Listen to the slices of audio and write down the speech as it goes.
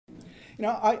You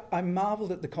know, I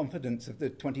marvelled at the confidence of the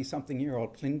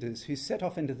 20-something-year-old Flinders who set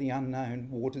off into the unknown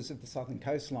waters of the southern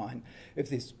coastline of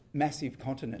this massive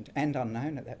continent, and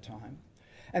unknown at that time,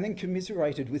 and then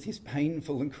commiserated with his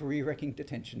painful and career-wrecking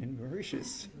detention in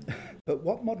Mauritius. But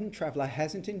what modern traveller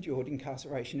hasn't endured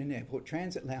incarceration in airport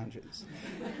transit lounges,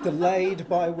 delayed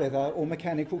by weather or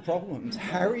mechanical problems,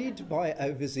 harried by a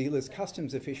overzealous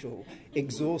customs official,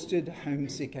 exhausted,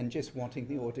 homesick and just wanting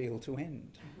the ordeal to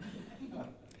end?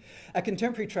 A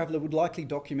contemporary traveller would likely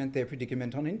document their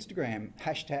predicament on Instagram,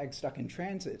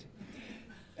 #stuckintransit.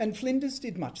 And Flinders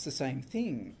did much the same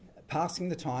thing, passing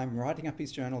the time writing up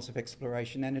his journals of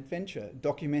exploration and adventure,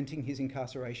 documenting his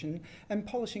incarceration and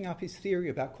polishing up his theory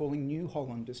about calling New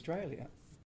Holland Australia.